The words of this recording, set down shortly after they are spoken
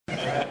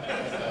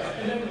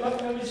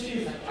see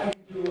if I can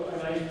do a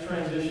nice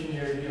transition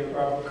here to give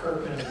Robert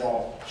Kirkman and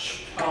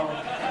Whilce.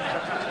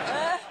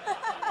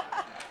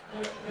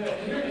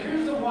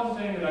 Here's the one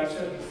thing that I've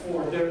said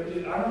before. I don't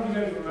know if you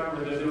guys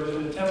remember that there was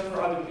an attempt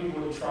for other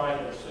people to try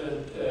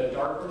this.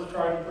 Dark Horse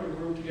tried to put a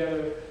group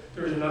together.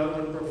 There was another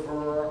one,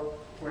 Bravura,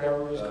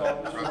 whatever it was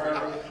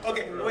called.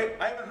 Okay, wait,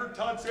 I haven't heard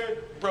Todd say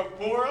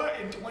Bravura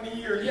in 20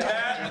 years.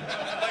 Yeah.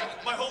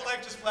 Like, my whole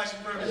life just flashed in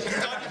front of me.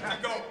 Todd used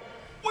to go,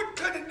 what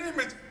kind of name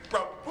is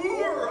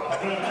Bravura?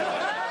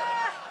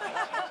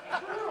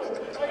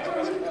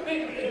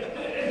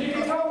 And you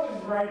can tell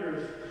with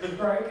writers,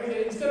 right?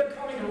 Instead of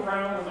coming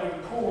around with like a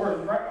cool word,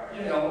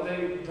 you know,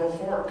 they go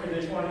for it because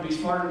they just want to be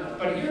smart enough.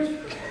 But here's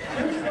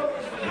what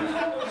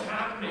was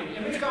happening.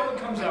 Image Comic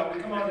comes out,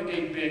 we come out of the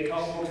gate big,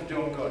 comic books are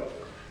doing good,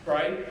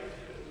 right?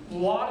 A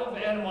lot of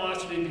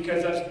animosity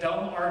because us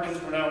dumb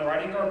artists were now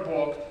writing our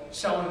book,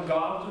 selling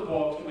gobs of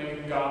books,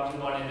 making gobs of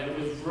money, and it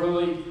was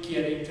really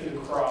getting to the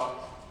crop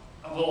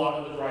of a lot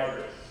of the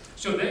writers.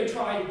 So they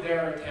tried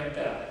their attempt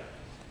at it,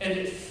 and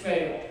it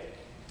failed.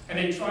 And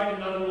they tried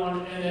another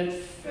one, and it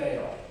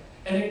failed.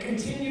 And it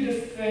continued to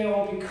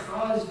fail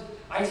because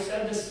I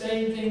said the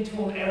same thing to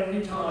them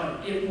every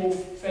time. It will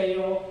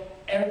fail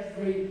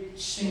every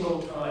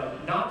single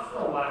time. Not for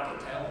a lack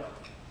of talent,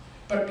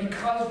 but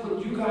because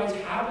what you guys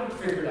haven't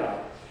figured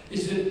out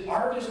is that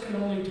artists can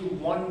only do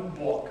one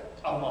book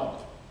a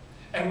month.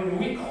 And when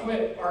we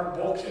quit our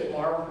books at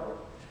Marvel,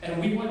 and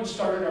we went and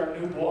started our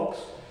new books,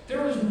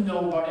 there was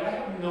nobody, I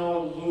have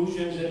no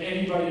illusions that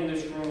anybody in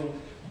this room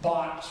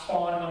bought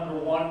Spawn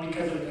 #1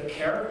 because of the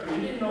character.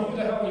 You didn't know who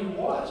the hell he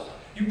was.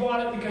 You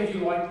bought it because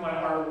you liked my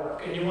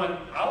artwork. And you went,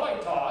 I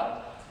like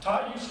Todd.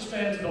 Todd used to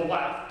stand to the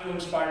left doing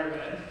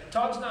Spider-Man.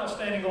 Todd's now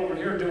standing over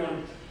here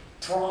doing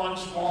Tron,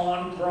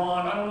 Spawn,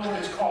 Brawn, I don't know what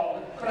it's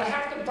called. But I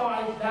have to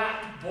buy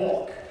that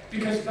book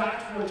because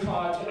that's where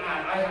Todd's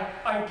at.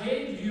 I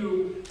gave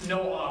you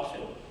no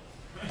option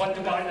but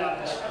to buy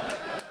that book.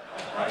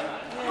 Right?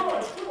 No,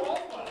 it's true, all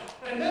of us.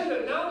 And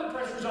then now the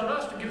pressure's on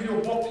us to give you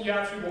a book that you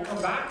actually will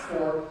come back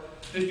for,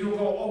 that you'll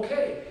go,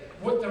 okay,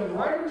 what the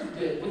writers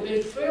did, what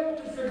they failed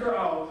to figure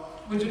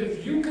out, was that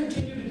if you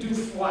continue to do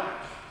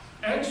Flash,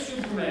 and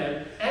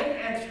Superman, and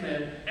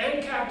X-Men,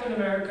 and Captain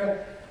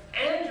America,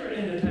 and your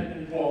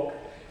independent book,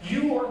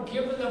 you are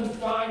giving them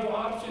 5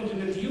 options,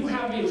 and if you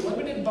have a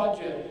limited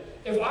budget,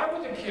 if I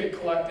was a kid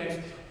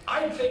collecting,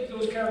 I'd take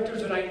those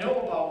characters that I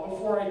know about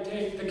before I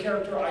take the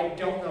character I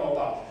don't know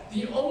about.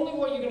 The only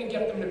way you're going to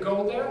get them to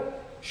go there,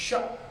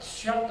 shut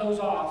those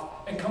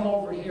off and come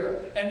over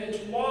here. And it's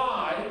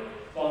why,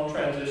 long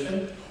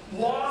transition,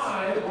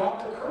 why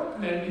Robert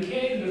Kirkman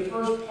became the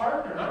first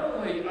partner. Not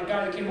only a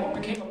guy that came home,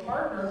 became a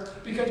partner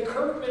because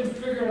Kirkman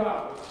figured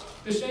out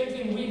the same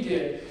thing we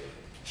did.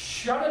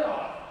 Shut it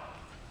off.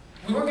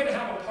 We weren't going to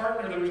have a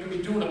partner that was going to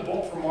be doing a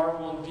book for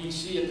Marvel and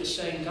DC at the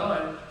same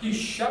time. He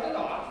shut it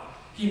off.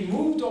 He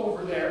moved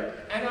over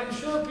there, and I'm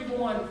sure people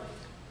went,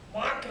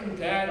 Marc and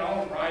Dad,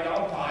 all right,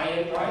 I'll buy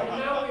it, right? And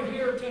now we're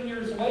here 10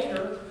 years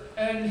later,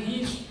 and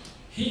he's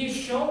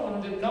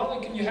shown that not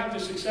only can you have the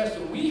success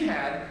that we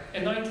had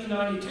in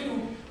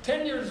 1992,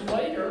 10 years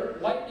later,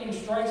 lightning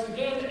strikes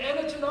again, and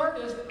it's an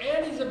artist,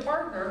 and he's a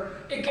partner.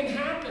 It can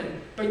happen,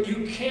 but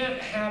you can't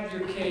have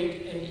your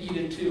cake and eat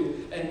it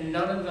too, and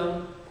none of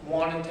them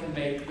wanted to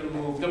make the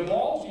move, the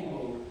ballsy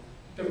move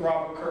that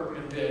Robert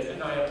Kirkman did,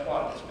 and I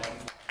applaud this man.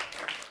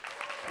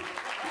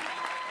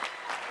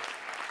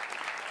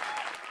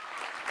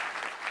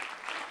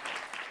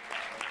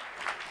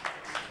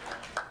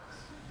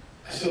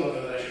 I still don't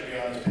know that I should be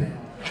on this panel.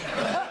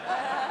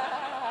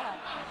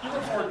 You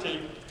were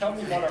 14. Tell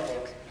me about our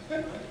book.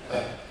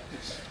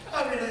 I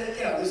mean,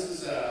 you know, this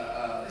is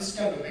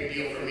kind of a big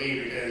deal for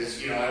me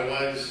because, you know, I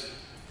was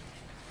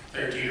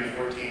 13 or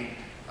 14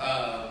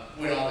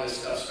 when all this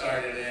stuff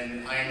started,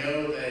 and I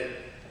know that,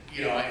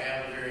 you know, I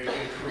have a very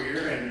good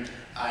career and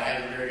I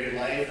have a very good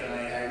life, and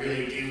I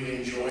really do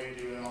enjoy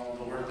doing all of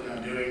the work that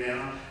I'm doing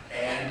now.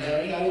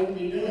 And you know, I wouldn't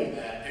be doing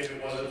that if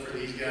it wasn't for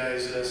these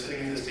guys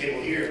sitting at this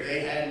table here. If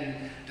they hadn't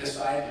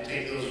decided to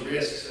take those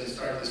risks and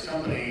start this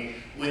company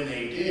when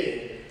they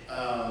did,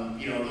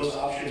 you know, those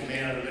options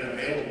may not have been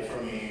available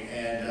for me.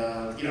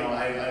 And you know,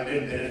 I've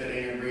been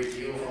benefiting a great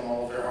deal from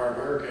all of their hard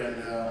work.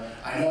 And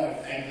I know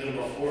I've thanked them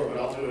before, but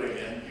I'll do it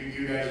again.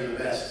 You guys are the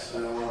best. So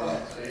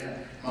yeah,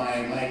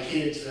 my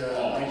kids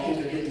are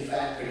getting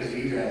fat because of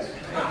you guys.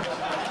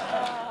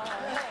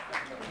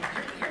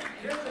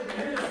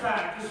 Here's a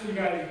fact, just so you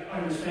guys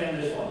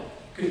understand this one.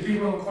 Because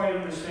people don't quite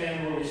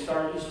understand where we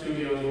started the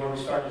studios, where we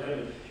started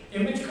it.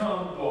 Image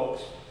Comic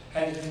Books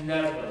has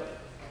never,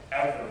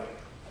 ever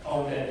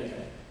owned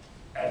anything.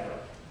 Ever.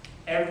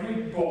 Every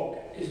book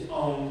is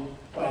owned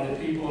by the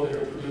people that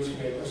are producing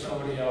it, or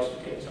somebody else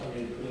is getting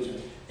somebody to produce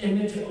it.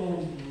 Image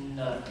owns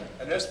nothing.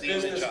 And that's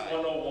business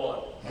 101.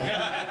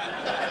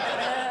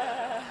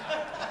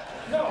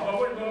 No,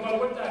 but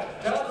what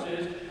that does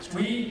is,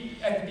 we,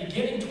 at the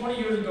beginning, 20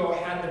 years ago,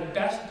 had the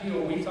best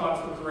deal we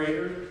thought for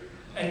creators,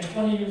 and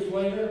 20 years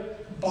later,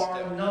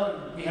 bar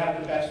none, we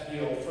have the best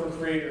deal for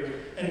creators.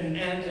 And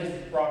as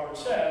Robert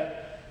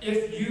said,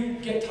 if you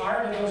get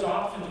tired of those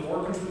options of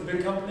working for the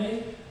big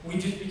company, we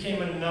just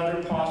became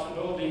another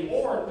possibility,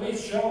 or at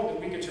least show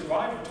that we could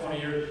survive for 20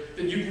 years,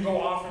 that you can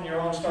go off on your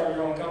own, start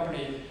your own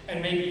company,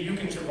 and maybe you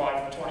can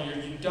survive for 20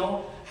 years. You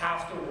don't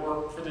have to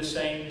work for the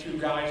same two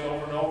guys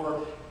over and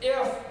over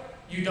if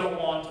you don't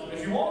want to.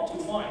 If you want to,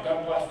 fine,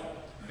 God bless you.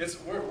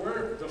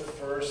 We're the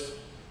first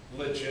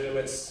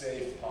legitimate,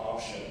 safe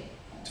option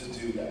to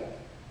do that.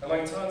 And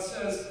like Todd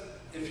says,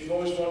 if you've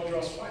always wanted to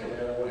draw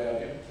Spider-Man or what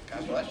have you,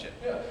 God bless you.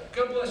 Yeah,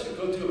 God bless you,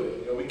 go do it.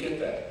 You know, we get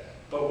that.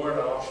 But we're an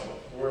option.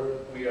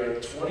 We are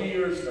 20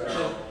 years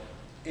now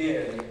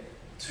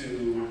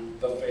into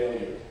the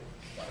failure.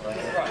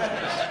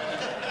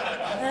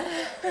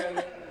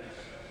 And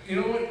you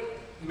know what?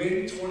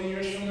 Maybe 20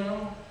 years from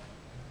now,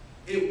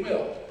 it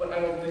will, but I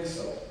don't think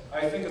so.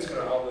 I think it's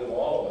going to outlive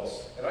all of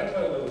us, and I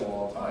plan to live a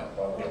long time,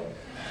 by the way.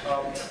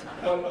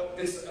 But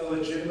it's a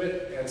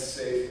legitimate and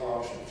safe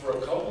option. For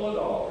a couple of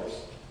dollars,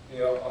 you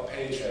know, a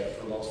paycheck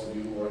for most of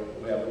you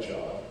who have a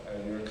job,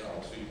 and you're in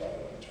college, so you probably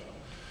have a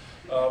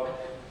job.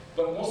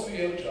 But most of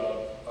you have a job,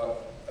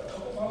 a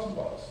couple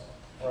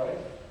 $1,000, right?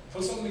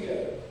 Put something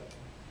together,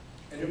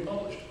 and you're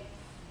published,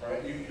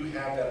 right? You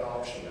have that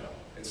option now.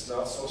 It's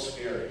not so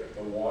scary.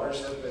 The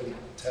waters have been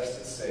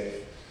tested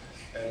safe,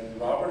 and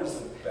Robert is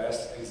the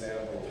best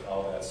example of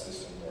how that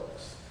system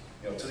works,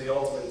 you know, to the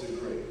ultimate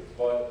degree.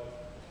 But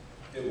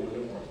it wouldn't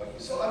have worked like you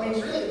said. So, I mean,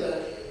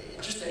 really,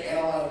 just to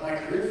analyze my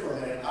career for a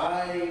minute,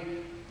 I,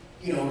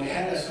 you know,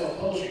 had a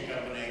self-publishing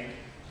company,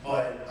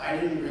 but I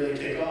didn't really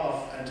take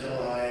off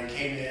until I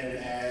came in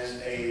as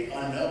a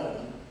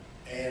unknown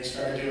and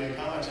started doing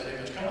comics at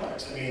Image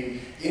Comics. I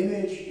mean,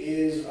 Image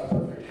is a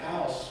perfect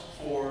house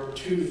for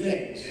two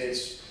things.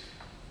 It's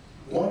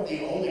one of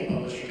the only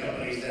publishing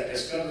companies that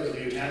discovers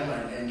new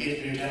talent and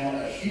gives new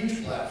talent a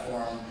huge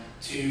platform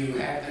to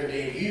have their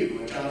debut.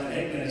 And Jonathan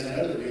Hickman is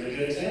another really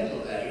good example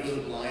of that. He was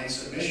a blind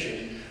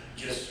submission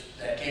just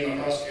that came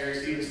across Eric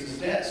Stevenson's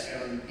desk.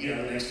 And, you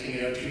know, the next thing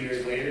you know, 2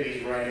 years later,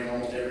 he's writing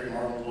almost every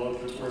Marvel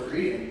book that's worth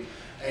reading.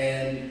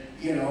 And,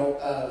 you know,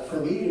 for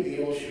me to be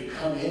able to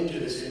come into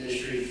this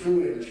industry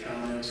through Image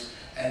Comics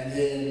and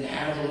then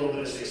have a little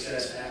bit of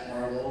success at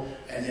Marvel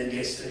and then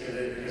get sick of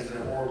it because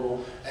they're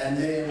horrible, and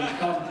then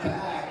come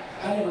back,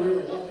 I never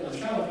really loved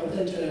Image Comics, but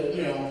then to,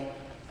 you know,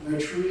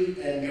 retreat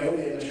and go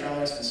to Image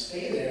Comics and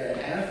stay there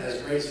and have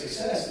this great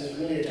success is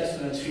really a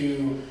testament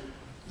to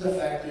the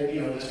fact that,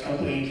 you know, this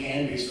company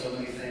can be so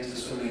many things to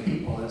so many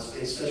people.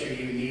 It's such a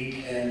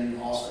unique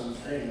and awesome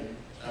thing.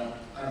 I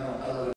don't know. I love it.